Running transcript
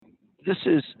This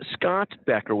is Scott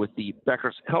Becker with the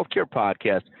Becker's Healthcare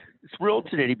Podcast. Thrilled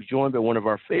today to be joined by one of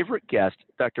our favorite guests,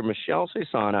 Dr. Michelle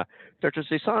Cesana. Dr.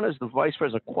 Cesana is the Vice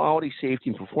President of Quality,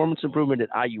 Safety, and Performance Improvement at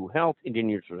IU Health, Indiana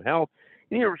University of Health.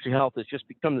 Indiana University of Health has just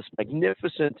become this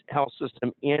magnificent health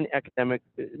system and academic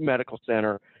medical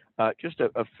center, just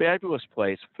a fabulous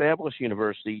place, fabulous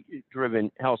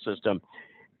university-driven health system.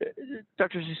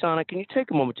 Dr. Cesana, can you take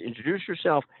a moment to introduce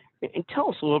yourself and tell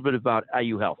us a little bit about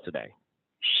IU Health today?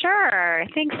 Sure.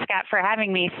 Thanks, Scott, for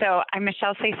having me. So I'm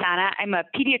Michelle Cesana. I'm a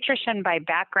pediatrician by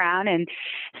background and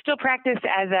still practice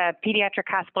as a pediatric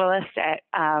hospitalist at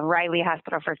Riley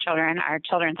Hospital for Children, our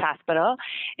children's hospital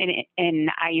in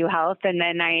IU Health. And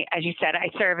then as you said, I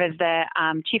serve as the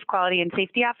Chief Quality and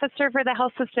Safety Officer for the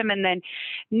health system, and then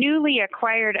newly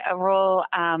acquired a role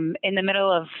in the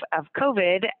middle of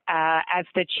COVID as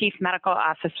the Chief Medical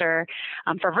Officer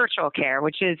for virtual care,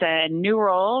 which is a new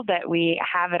role that we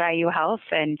have at IU Health.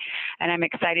 And I'm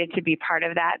excited to be part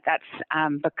of that. That's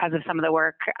because of some of the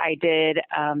work I did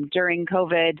during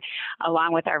COVID,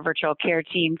 along with our virtual care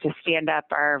team, to stand up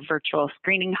our virtual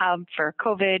screening hub for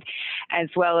COVID, as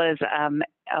well as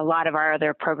a lot of our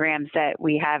other programs that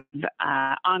we have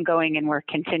ongoing and we're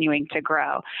continuing to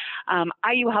grow.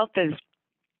 IU Health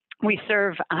we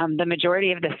serve the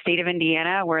majority of the state of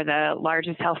Indiana. We're the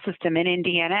largest health system in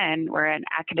Indiana, and we're an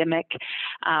academic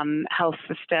health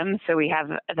system. So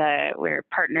we're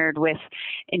partnered with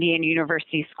Indiana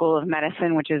University School of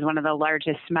Medicine, which is one of the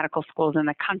largest medical schools in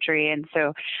the country. And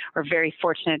so we're very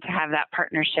fortunate to have that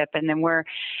partnership. And then we're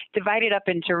divided up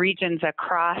into regions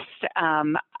across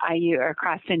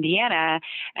Indiana,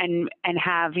 and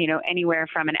have anywhere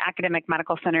from an academic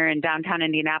medical center in downtown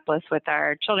Indianapolis with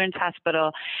our children's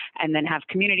hospital, and then have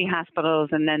community hospitals,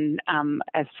 and then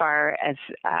as far as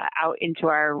out into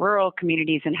our rural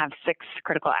communities, and have 6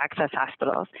 critical access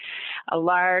hospitals.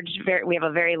 We have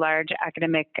a very large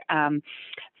academic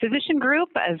physician group,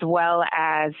 as well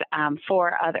as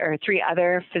 3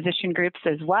 other physician groups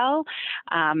as well,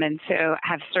 and so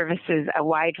have services, a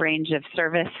wide range of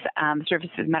services,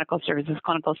 medical services,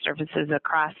 clinical services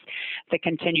across the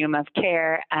continuum of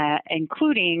care,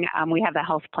 including we have the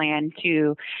health plan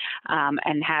too,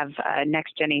 and have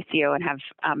Next Gen ACO, and have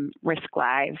Risk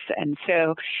Lives. And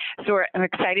so I'm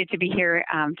excited to be here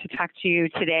to talk to you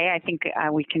today. I think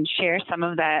we can share some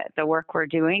of the work we're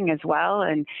doing as well,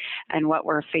 and what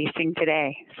we're facing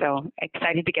today. So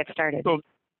excited to get started. So,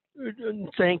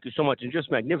 thank you so much, and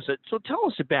just magnificent. So tell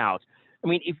us about,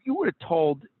 if you would have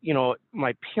told,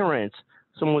 my parents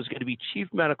someone was going to be Chief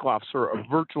Medical Officer of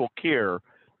virtual care,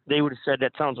 they would have said,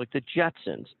 that sounds like the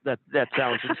Jetsons. That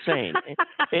sounds insane.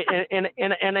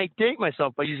 and I date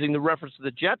myself by using the reference to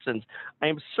the Jetsons. I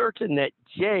am certain that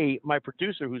Jay, my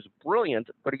producer, who's brilliant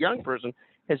but a young person,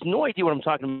 has no idea what I'm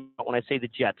talking about when I say the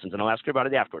Jetsons, and I'll ask her about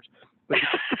it afterwards. But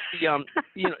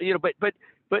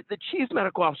but the Chief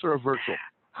Medical Officer of virtual,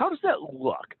 how does that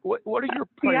look? What are your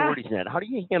priorities in that? How do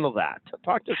you handle that?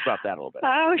 Talk to us about that a little bit.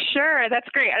 Oh, sure. That's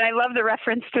great. And I love the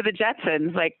reference to the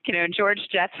Jetsons, like, George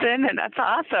Jetson, and that's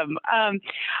awesome.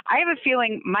 I have a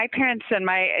feeling my parents and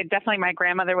definitely my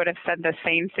grandmother would have said the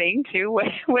same thing too.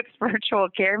 What's virtual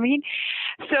care mean?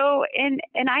 So in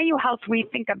IU Health, we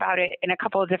think about it in a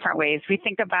couple of different ways. We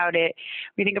think about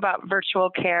virtual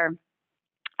care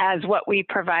as what we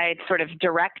provide sort of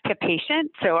direct to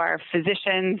patient. So our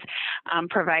physicians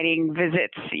providing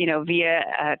visits, via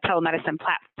a telemedicine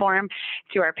platform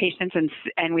to our patients,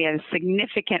 and we had a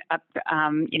significant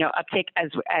uptake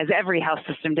as every health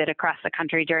system did across the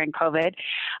country during COVID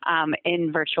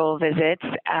in virtual visits,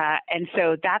 and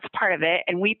so that's part of it.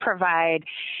 And we provide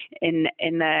in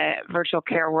the virtual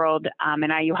care world in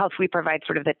IU Health, we provide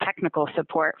sort of the technical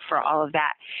support for all of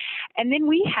that, and then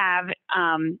we have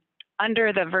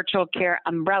under the virtual care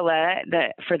umbrella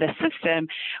for the system,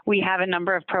 we have a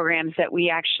number of programs that we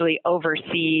actually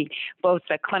oversee, both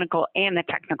the clinical and the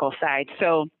technical side.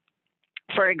 So,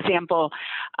 for example,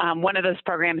 one of those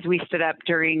programs we stood up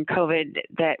during COVID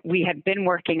that we had been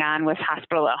working on was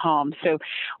Hospital at Home. So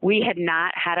we had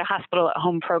not had a Hospital at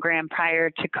Home program prior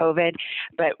to COVID,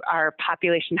 but our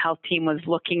population health team was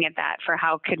looking at that for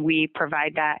how could we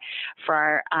provide that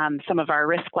for some of our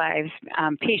Risk Lives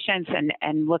patients,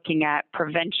 and looking at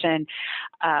prevention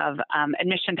of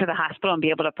admission to the hospital and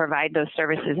be able to provide those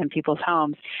services in people's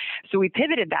homes. So we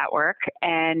pivoted that work,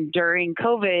 and during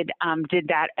COVID did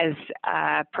that as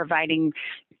providing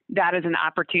that as an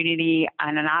opportunity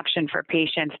and an option for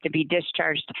patients to be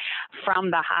discharged from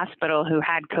the hospital who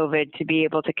had COVID to be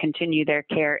able to continue their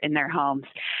care in their homes.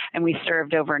 And we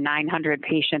served over 900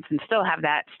 patients and still have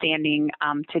that standing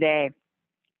today.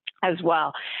 as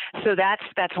well. So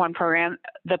that's one program.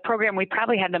 The program we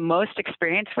probably had the most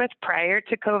experience with prior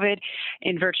to COVID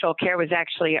in virtual care was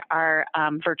actually our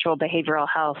virtual behavioral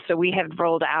health. So we have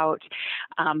rolled out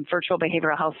virtual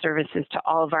behavioral health services to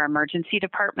all of our emergency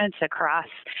departments across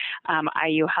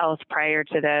IU Health prior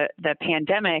to the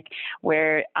pandemic,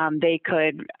 where they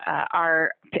could,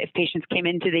 if patients came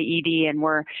into the ED and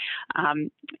were,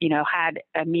 had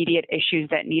immediate issues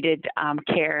that needed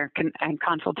care and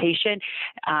consultation,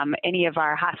 any of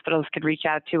our hospitals could reach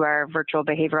out to our virtual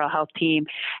behavioral health team,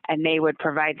 and they would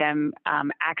provide them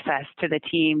access to the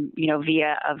team,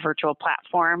 via a virtual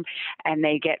platform, and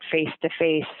they get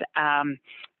face-to-face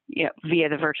via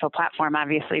the virtual platform,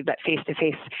 obviously, but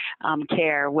face-to-face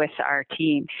care with our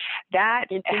team. That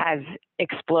has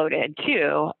exploded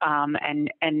too. And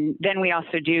then we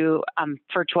also do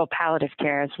virtual palliative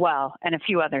care as well, and a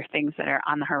few other things that are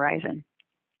on the horizon.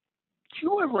 Do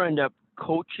you ever end up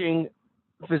coaching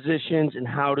physicians in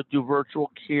how to do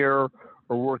virtual care,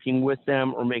 or working with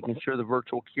them, or making sure the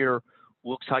virtual care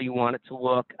looks how you want it to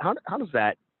look? How does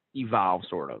that evolve,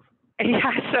 sort of?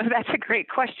 Yeah, so that's a great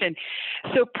question.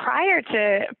 So prior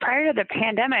to the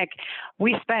pandemic,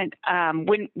 we spent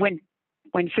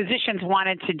when physicians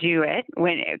wanted to do it,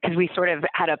 because we sort of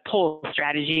had a pull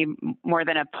strategy more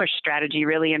than a push strategy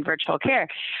really in virtual care,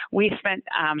 we spent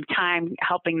time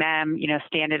helping them,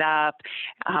 stand it up,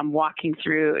 walking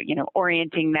through,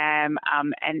 orienting them,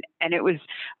 and it was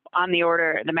on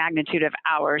the magnitude of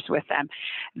hours with them.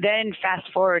 Then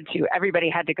fast forward to everybody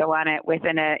had to go on it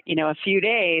within a few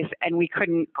days, and we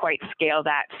couldn't quite scale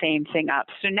that same thing up.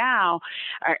 So now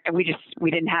we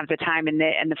didn't have the time, and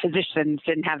the physicians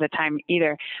didn't have the time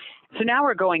either. So now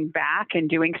we're going back and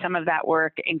doing some of that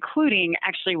work, including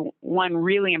actually one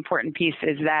really important piece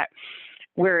is that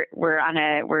we're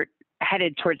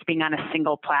headed towards being on a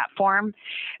single platform.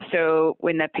 So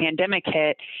when the pandemic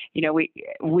hit,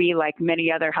 we like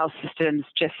many other health systems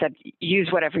just said, use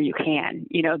whatever you can,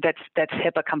 that's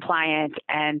HIPAA compliant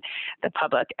and the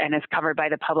public and is covered by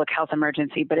the public health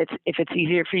emergency. But if it's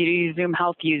easier for you to use Zoom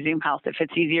Health, use Zoom Health. If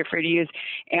it's easier for you to use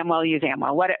Amwell, use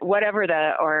Amwell, whatever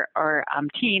or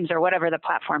Teams or whatever the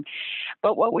platform.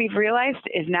 But what we've realized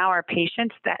is now our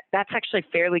patients, that's actually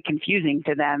fairly confusing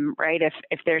to them, right?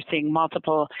 If they're seeing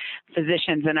multiple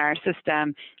physicians in our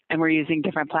system and we're using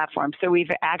different platforms. So we've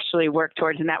actually worked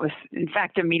towards, and that was in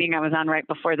fact a meeting I was on right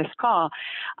before this call,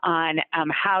 on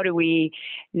how do we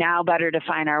now better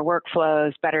define our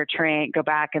workflows, go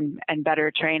back and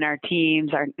better train our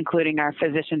teams, including our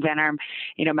physicians and our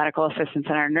medical assistants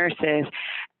and our nurses,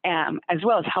 as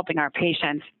well as helping our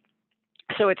patients.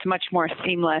 So it's much more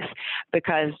seamless,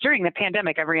 because during the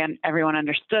pandemic, everyone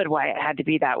understood why it had to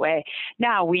be that way.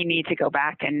 Now we need to go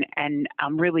back and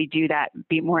really do that,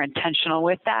 be more intentional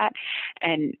with that,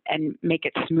 and make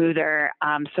it smoother,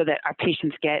 so that our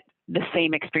patients get the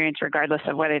same experience regardless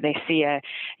of whether they see a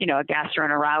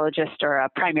gastroenterologist or a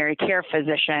primary care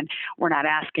physician. We're not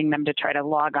asking them to try to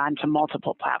log on to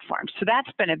multiple platforms. So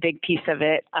that's been a big piece of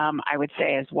it, I would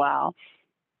say, as well.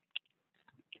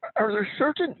 Are there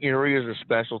certain areas or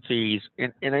specialties,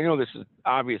 and I know this is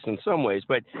obvious in some ways,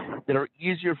 but that are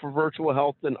easier for virtual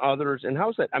health than others? And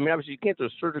how's that? I mean, obviously you can't do a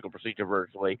surgical procedure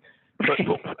virtually, but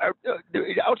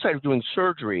outside of doing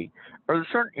surgery, are there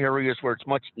certain areas where it's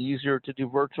much easier to do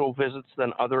virtual visits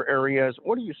than other areas?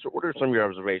 What are some of your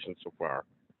observations so far?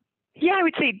 Yeah, I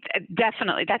would say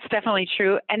definitely. That's definitely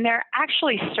true. And there are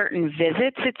actually certain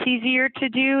visits it's easier to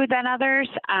do than others.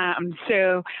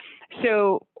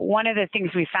 So one of the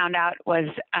things we found out was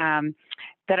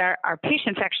that our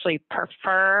patients actually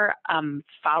prefer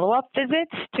follow-up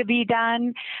visits to be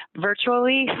done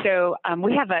virtually. So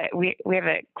we have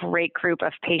a great group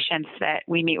of patients that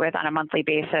we meet with on a monthly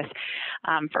basis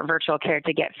for virtual care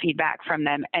to get feedback from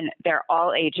them, and they're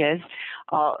all ages,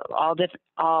 all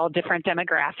different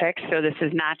demographics. So this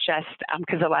is not just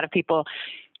because a lot of people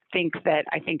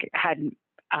had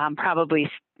probably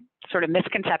sort of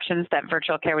misconceptions that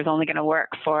virtual care was only going to work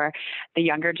for the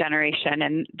younger generation,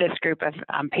 and this group of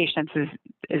patients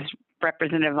is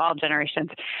representative of all generations.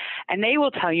 And they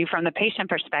will tell you from the patient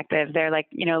perspective, they're like,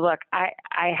 look,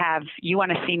 you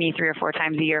want to see me 3 or 4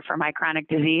 times a year for my chronic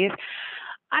disease.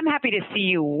 I'm happy to see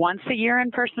you once a year in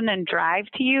person and drive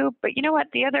to you, but you know what,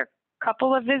 the other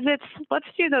couple of visits, let's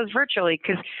do those virtually,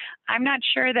 because I'm not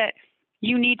sure that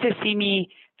you need to see me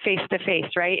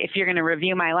face-to-face, right? If you're going to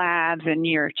review my labs and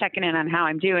you're checking in on how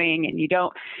I'm doing, and you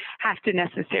don't have to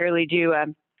necessarily do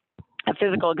a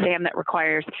physical exam that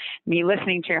requires me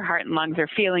listening to your heart and lungs or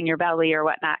feeling your belly or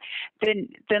whatnot, then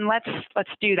let's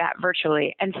do that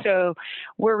virtually. And so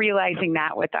we're realizing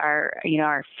that with our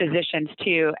physicians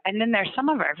too. And then there's some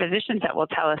of our physicians that will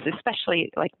tell us,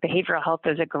 especially like behavioral health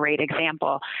is a great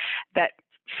example, that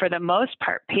for the most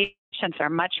part, patients are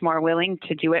much more willing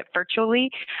to do it virtually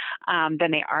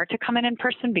than they are to come in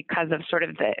person because of sort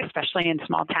of especially in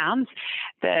small towns,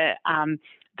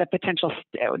 the potential,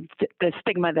 the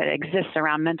stigma that exists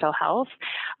around mental health.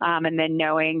 And then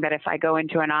knowing that if I go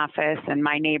into an office and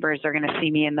my neighbors are going to see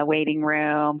me in the waiting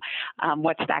room,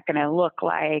 what's that going to look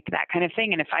like, that kind of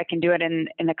thing. And if I can do it in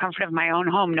the comfort of my own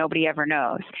home, nobody ever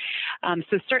knows.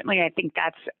 So certainly I think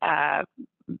that's,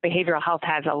 behavioral health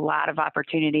has a lot of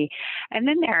opportunity. And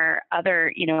then there are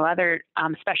other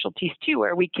specialties too,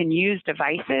 where we can use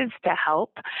devices to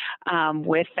help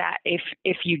with that.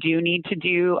 If you do need to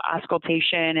do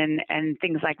auscultation and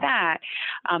things like that,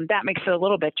 that makes it a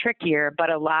little bit trickier, but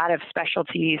a lot of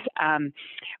specialties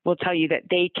will tell you that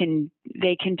they can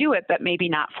do it, but maybe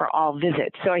not for all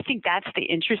visits. So I think that's the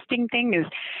interesting thing, is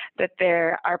that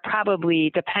there are probably,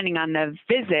 depending on the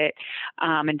visit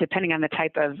and depending on the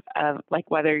type of like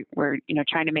whether we're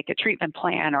trying to make a treatment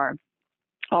plan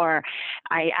or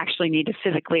I actually need to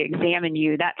physically examine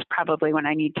you, that's probably when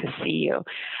I need to see you.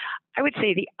 I would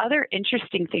say the other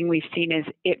interesting thing we've seen is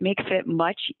it makes it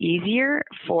much easier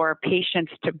for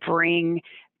patients to bring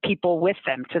people with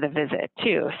them to the visit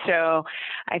too. So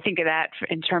I think of that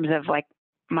in terms of like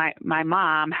my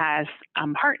mom has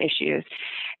heart issues.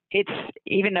 It's,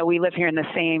 even though we live here in the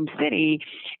same city,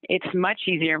 it's much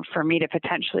easier for me to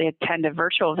potentially attend a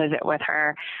virtual visit with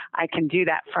her. I can do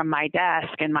that from my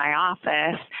desk in my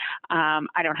office.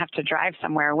 I don't have to drive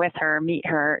somewhere with her, meet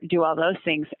her, do all those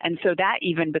things. And so that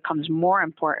even becomes more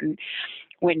important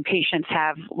when patients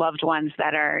have loved ones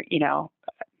that are,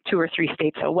 2 or 3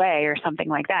 states away or something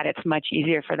like that. It's much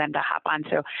easier for them to hop on.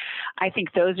 So I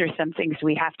think those are some things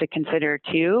we have to consider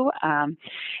too,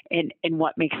 in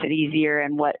what makes it easier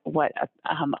and what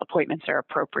appointments are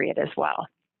appropriate as well.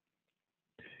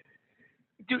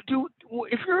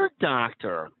 If you're a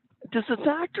doctor, does the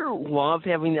doctor love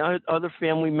having the other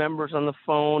family members on the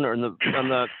phone or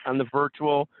on the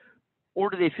virtual, or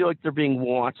do they feel like they're being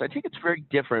watched? I think it's very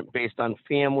different based on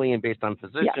family and based on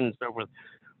physicians and so forth.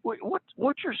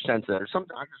 What's your sense of that? Some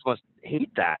doctors must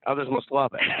hate that. Others must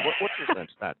love it. What's your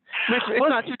sense of that? It's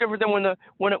not too different than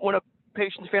when a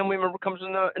patient's family member comes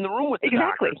in the room with the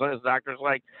doctor. When the doctor's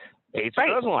like hates or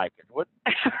doesn't like it. What?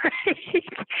 Right.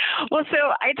 Well, so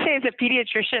I'd say as a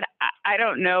pediatrician, I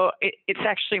don't know. It's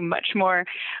actually much more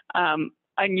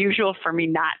unusual for me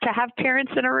not to have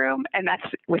parents in a room, and that's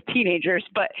with teenagers.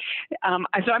 But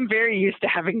so I'm very used to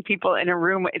having people in a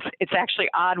room. It's actually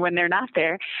odd when they're not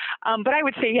there. But I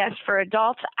would say yes, for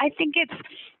adults, I think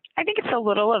it's a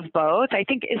little of both. I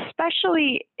think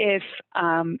especially if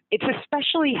it's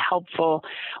especially helpful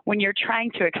when you're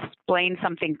trying to explain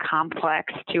something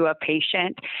complex to a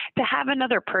patient to have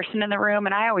another person in the room.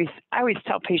 And I always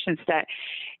tell patients that,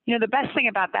 the best thing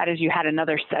about that is you had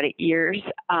another set of ears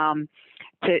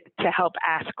to help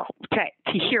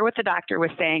to hear what the doctor was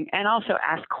saying and also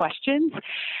ask questions.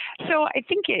 So I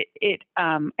think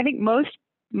I think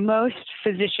most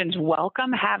physicians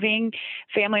welcome having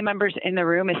family members in the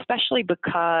room, especially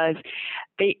because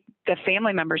the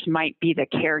family members might be the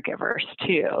caregivers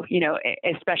too,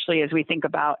 especially as we think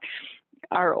about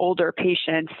our older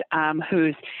patients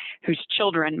whose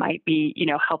children might be,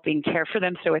 helping care for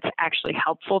them. So it's actually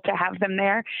helpful to have them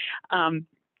there.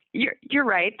 You're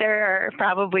right. There are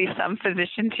probably some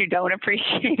physicians who don't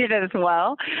appreciate it as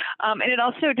well. And it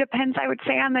also depends, I would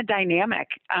say, on the dynamic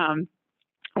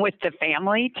with the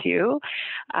family too,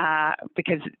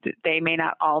 because they may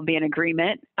not all be in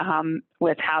agreement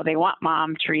with how they want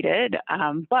mom treated.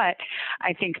 But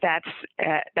I think that's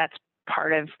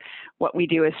part of what we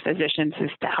do as physicians,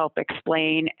 is to help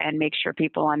explain and make sure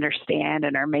people understand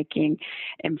and are making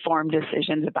informed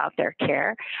decisions about their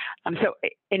care. So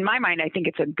in my mind, I think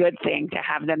it's a good thing to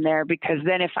have them there, because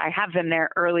then if I have them there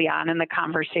early on in the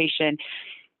conversation,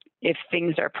 if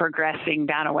things are progressing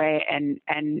down a way and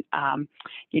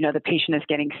the patient is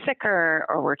getting sicker,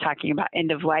 or we're talking about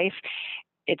end of life,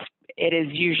 it is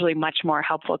usually much more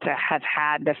helpful to have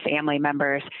had the family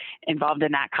members involved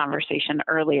in that conversation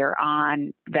earlier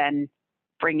on than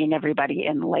bringing everybody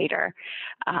in later.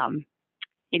 And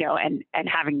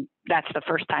having, that's the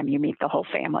first time you meet the whole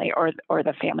family or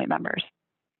the family members.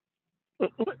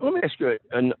 Let me ask you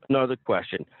another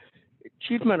question.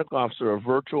 Chief Medical Officer of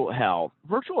Virtual Health.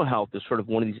 Virtual health is sort of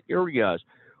one of these areas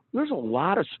there's a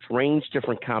lot of strange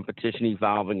different competition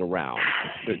evolving around.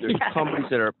 There's companies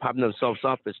that are popping themselves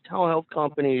up as telehealth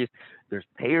companies. There's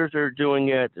payers that are doing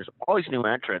it. There's always new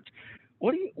entrants.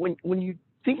 What do you, when you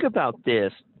think about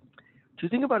this, do you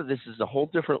think about this as a whole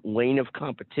different lane of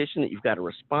competition that you've got to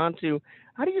respond to?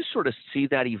 How do you sort of see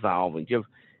that evolving? Do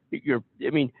you have,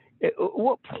 at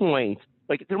what point,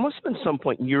 like there must have been some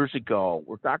point years ago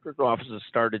where doctors' offices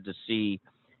started to see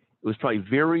it was probably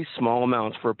very small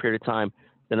amounts for a period of time,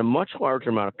 then a much larger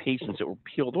amount of patients that were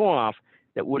peeled off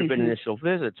that would have been initial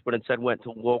visits, but instead went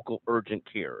to local urgent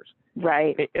cares.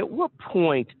 Right. At what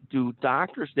point do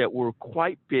doctors that were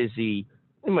quite busy,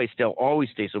 they might still always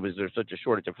stay so busy, there's such a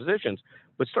shortage of physicians,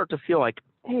 but start to feel like,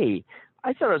 hey,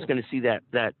 I thought I was going to see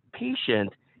that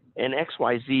patient in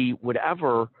XYZ,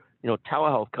 whatever,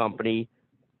 telehealth company,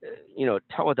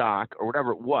 Teladoc or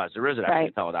whatever it was. There isn't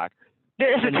actually Teladoc.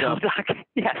 There is a Teladoc,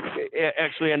 yes.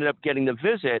 Actually ended up getting the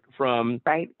visit from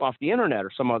off the internet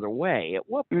or some other way. At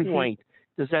what point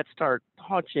does that start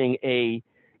touching a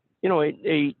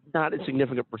not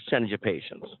insignificant percentage of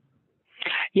patients?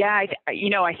 Yeah,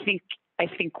 I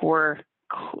think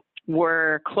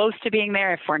we're close to being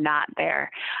there if we're not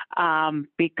there,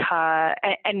 because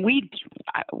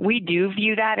we do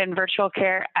view that in virtual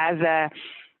care as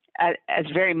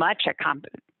very much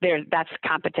that's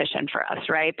competition for us,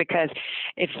 right? Because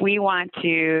if we want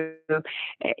to,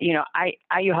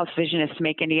 IU Health's vision is to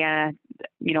make Indiana,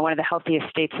 one of the healthiest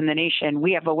states in the nation.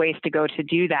 We have a ways to go to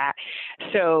do that.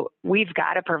 So we've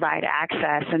got to provide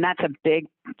access, and that's a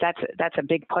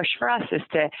big push for us, is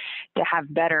to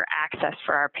have better access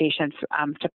for our patients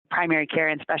to primary care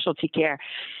and specialty care.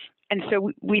 And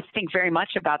so we think very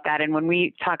much about that. And when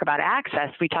we talk about access,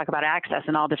 we talk about access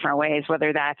in all different ways,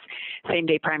 whether that's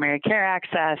same-day primary care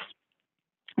access,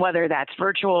 whether that's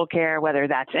virtual care, whether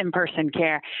that's in-person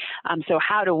care. So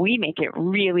how do we make it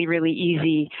really, really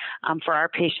easy for our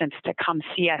patients to come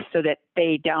see us so that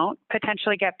they don't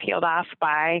potentially get peeled off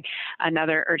by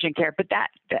another urgent care,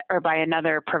 or by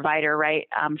another provider, right,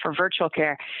 for virtual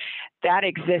care? That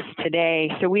exists today.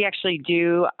 So we actually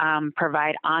do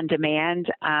provide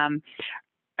on-demand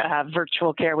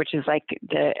virtual care, which is like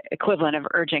the equivalent of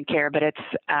urgent care, but it's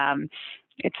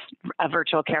a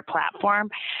virtual care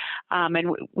platform. And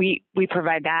we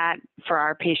provide that for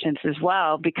our patients as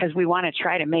well, because we want to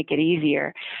try to make it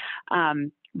easier.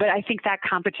 But I think that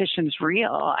competition's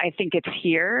real. I think it's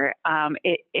here.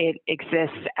 It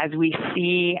exists as we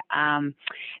see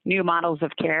new models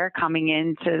of care coming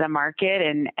into the market,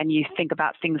 and you think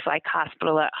about things like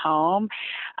hospital at home.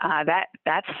 That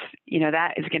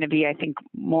is going to be, I think,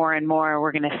 more and more.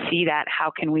 We're going to see that. How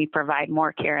can we provide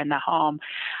more care in the home?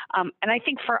 And I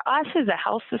think for us as a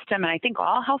health system, and I think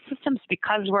all health systems,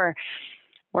 because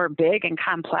we're big and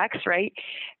complex, right?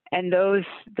 And those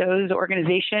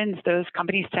organizations, those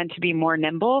companies tend to be more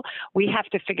nimble. We have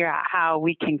to figure out how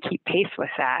we can keep pace with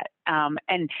that.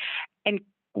 And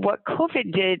what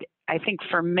COVID did, I think,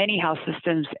 for many health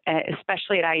systems,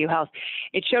 especially at IU Health,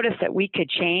 it showed us that we could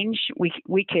change.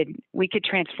 We could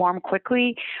transform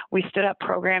quickly. We stood up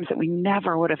programs that we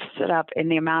never would have stood up in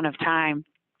the amount of time.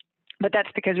 But that's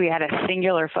because we had a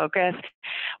singular focus.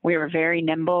 We were very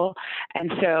nimble. And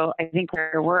so I think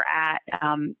where we're at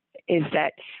is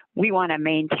that we want to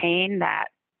maintain that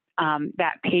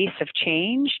pace of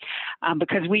change,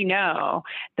 because we know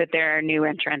that there are new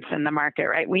entrants in the market,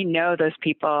 right? We know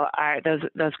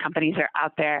those companies are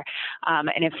out there,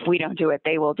 and if we don't do it,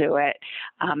 they will do it.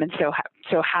 And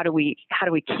so how do we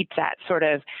keep that sort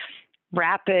of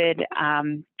rapid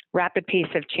pace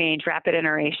of change, rapid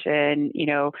iteration,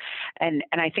 and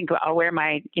I think I'll wear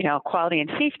my, quality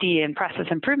and safety and process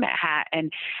improvement hat.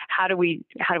 And how do we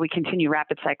continue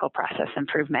rapid cycle process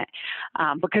improvement?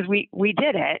 Because we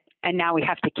did it, and now we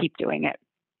have to keep doing it,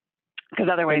 because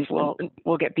otherwise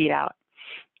we'll get beat out.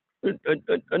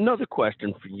 Another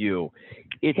question for you.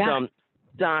 It's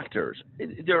doctors.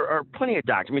 There are plenty of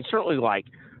doctors. I mean, certainly, like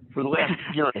for the last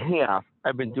year and a half,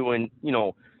 I've been doing,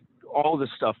 all this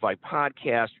stuff by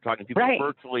podcast, talking to people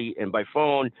virtually and by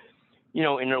phone. In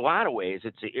a lot of ways,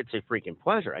 it's a freaking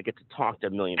pleasure. I get to talk to a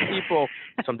million people.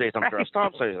 Some days I'm dressed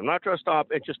up, some days I'm not dressed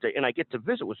up. And I get to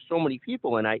visit with so many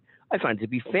people, and I find it to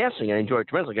be fascinating. I enjoy it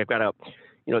tremendously.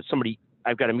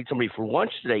 I've got to meet somebody for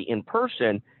lunch today in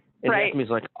person, and that means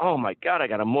like, oh my God, I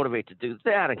got to motivate to do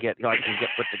that and I can get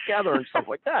put together and stuff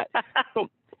like that. So,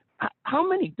 how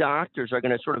many doctors are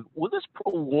going to will this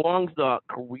prolong the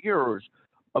careers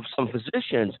of some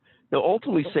physicians? They'll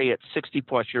ultimately say at 60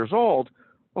 plus years old,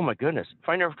 oh my goodness, if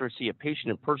I never see a patient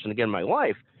in person again in my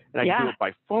life, and I can do it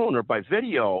by phone or by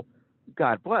video,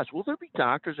 God bless. Will there be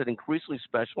doctors that increasingly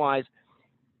specialize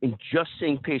in just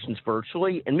seeing patients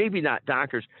virtually, and maybe not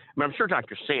doctors. I mean, I'm sure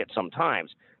doctors say it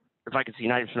sometimes. If I could see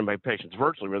 90% of my patients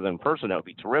virtually rather than in person, that would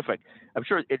be terrific. I'm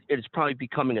sure it's probably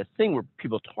becoming a thing where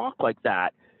people talk like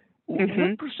that.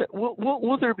 What percent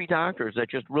will there be doctors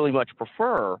that just really much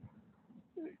prefer,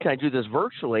 can I do this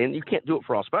virtually? And you can't do it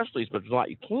for all specialties, but there's a lot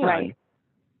you can. Right.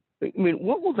 I mean,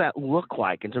 what will that look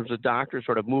like in terms of doctors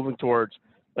sort of moving towards,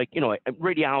 like,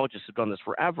 radiologists have done this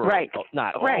forever. Right.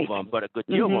 Not all Right. of them, but a good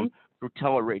deal of them through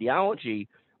teleradiology.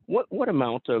 What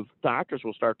amount of doctors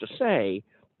will start to say,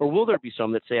 or will there be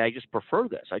some that say, I just prefer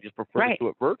this. I just prefer to do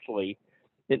it virtually.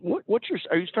 And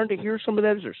are you starting to hear some of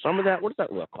that? Is there some of that? What does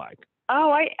that look like?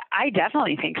 Oh, I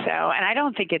definitely think so. And I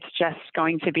don't think it's just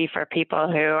going to be for people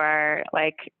who are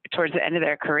like towards the end of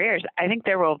their careers. I think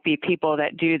there will be people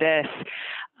that do this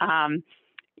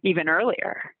even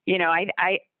earlier.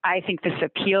 I think this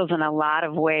appeals in a lot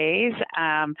of ways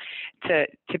to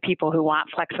people who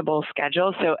want flexible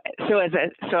schedules. So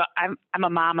I'm a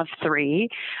mom of 3.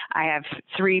 I have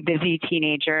 3 busy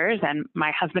teenagers, and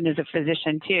my husband is a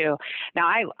physician too.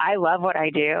 Now I love what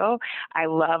I do. I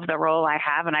love the role I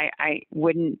have, and I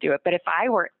wouldn't do it. But if I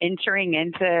were entering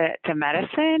into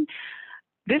medicine,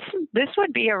 this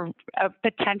would be a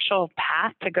potential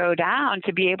path to go down,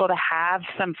 to be able to have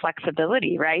some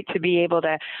flexibility, right? To be able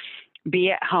to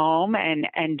be at home and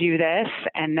do this,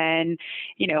 and then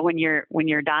when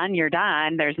you're done, you're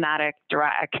done. There's not a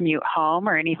commute home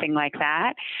or anything like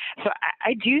that. So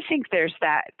I do think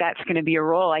that's going to be a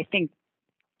role. I think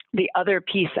the other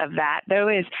piece of that, though,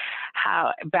 is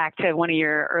how, back to one of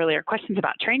your earlier questions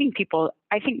about training people,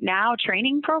 I think now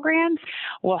training programs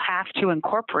will have to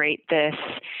incorporate this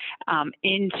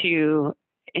into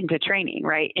training,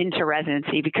 right, into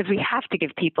residency, because we have to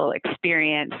give people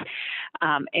experience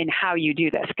in how you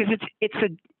do this, because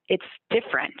it's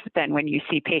different than when you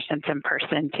see patients in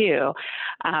person too.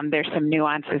 There's some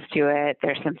nuances to it.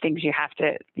 There's some things you have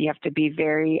to be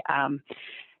very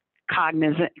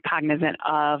cognizant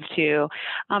of too.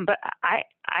 But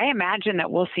I imagine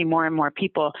that we'll see more and more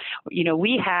people.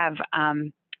 We have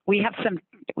some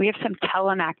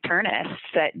telenocturnists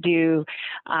that do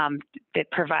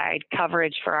that provide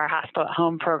coverage for our hospital at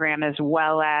home program, as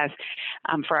well as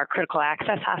for our critical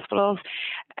access hospitals,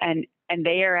 and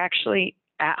they are actually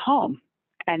at home,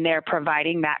 and they're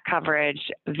providing that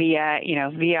coverage via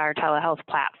our telehealth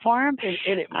platform.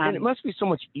 And it must be so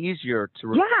much easier to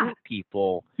recruit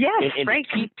people and to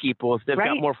keep people if they've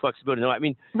got more flexibility. No, I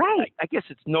mean, I guess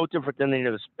it's no different than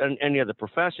any other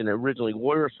profession. Originally,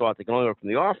 lawyers thought they can only work from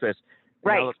the office.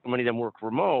 Now so many of them work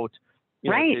remote.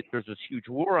 There's this huge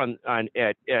war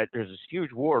there's this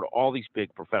huge war to all these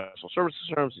big professional services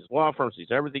firms, these law firms, these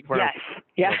everything firms.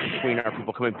 Yes. Between our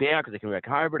people coming back, are they coming back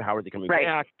hybrid? How are they coming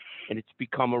back? And it's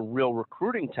become a real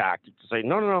recruiting tactic to say,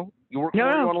 no, you work from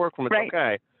where you want to work from. It's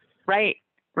okay. Right.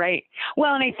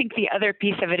 Well, and I think the other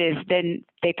piece of it is then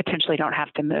they potentially don't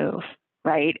have to move.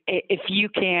 Right. If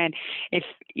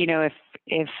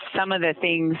some of the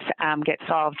things get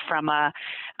solved from a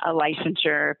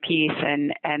licensure piece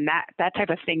and that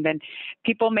type of thing, then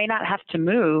people may not have to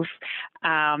move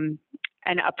and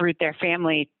uproot their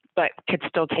family, but could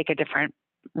still take a different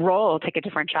role, take a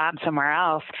different job somewhere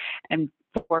else, and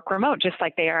work remote, just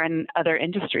like they are in other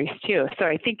industries too. So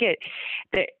I think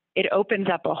it opens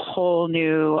up a whole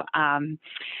new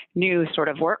sort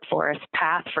of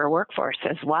path for workforce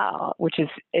as well, which is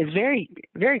very,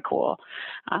 very cool,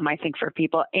 I think, for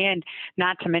people, and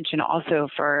not to mention also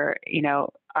for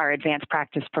our advanced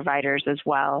practice providers as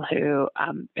well, who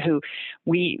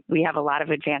we have a lot of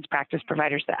advanced practice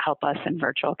providers that help us in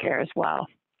virtual care as well.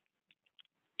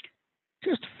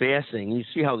 Just fascinating. You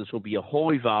see how this will be a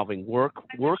whole evolving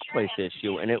workplace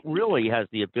issue, and it really has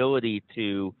the ability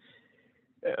to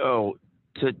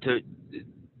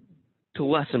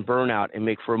lessen burnout and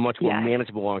make for a much more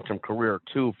manageable long-term career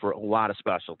too for a lot of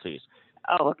specialties.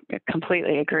 Oh, I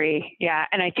completely agree. Yeah.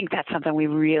 And I think that's something we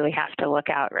really have to look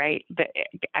at, right?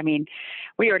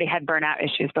 We already had burnout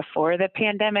issues before the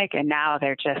pandemic, and now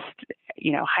they're just,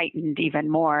 heightened even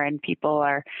more, and people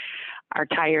are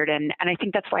tired. And I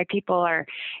think that's why people are,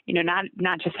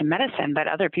 not just in medicine, but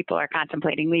other people are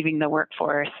contemplating leaving the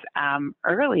workforce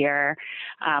earlier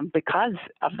because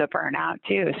of the burnout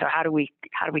too. So how do we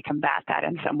combat that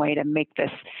in some way to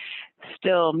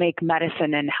make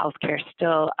medicine and healthcare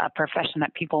still a profession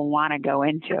that people want to go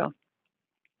into?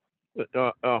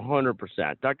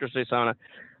 100%. Dr. Cesana,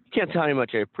 I can't tell you how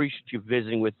much I appreciate you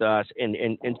visiting with us,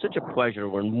 and such a pleasure to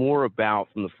learn more about,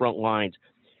 from the front lines,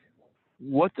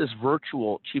 what this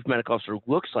virtual chief medical officer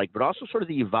looks like, but also sort of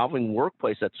the evolving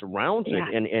workplace that surrounds Yeah.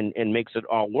 it and makes it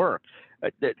all work.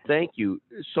 Thank you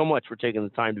so much for taking the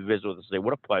time to visit with us today.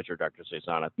 What a pleasure, Dr.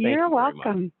 Cesana. Thank You're you very much.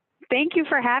 welcome. Thank you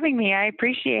for having me. I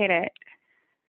appreciate it.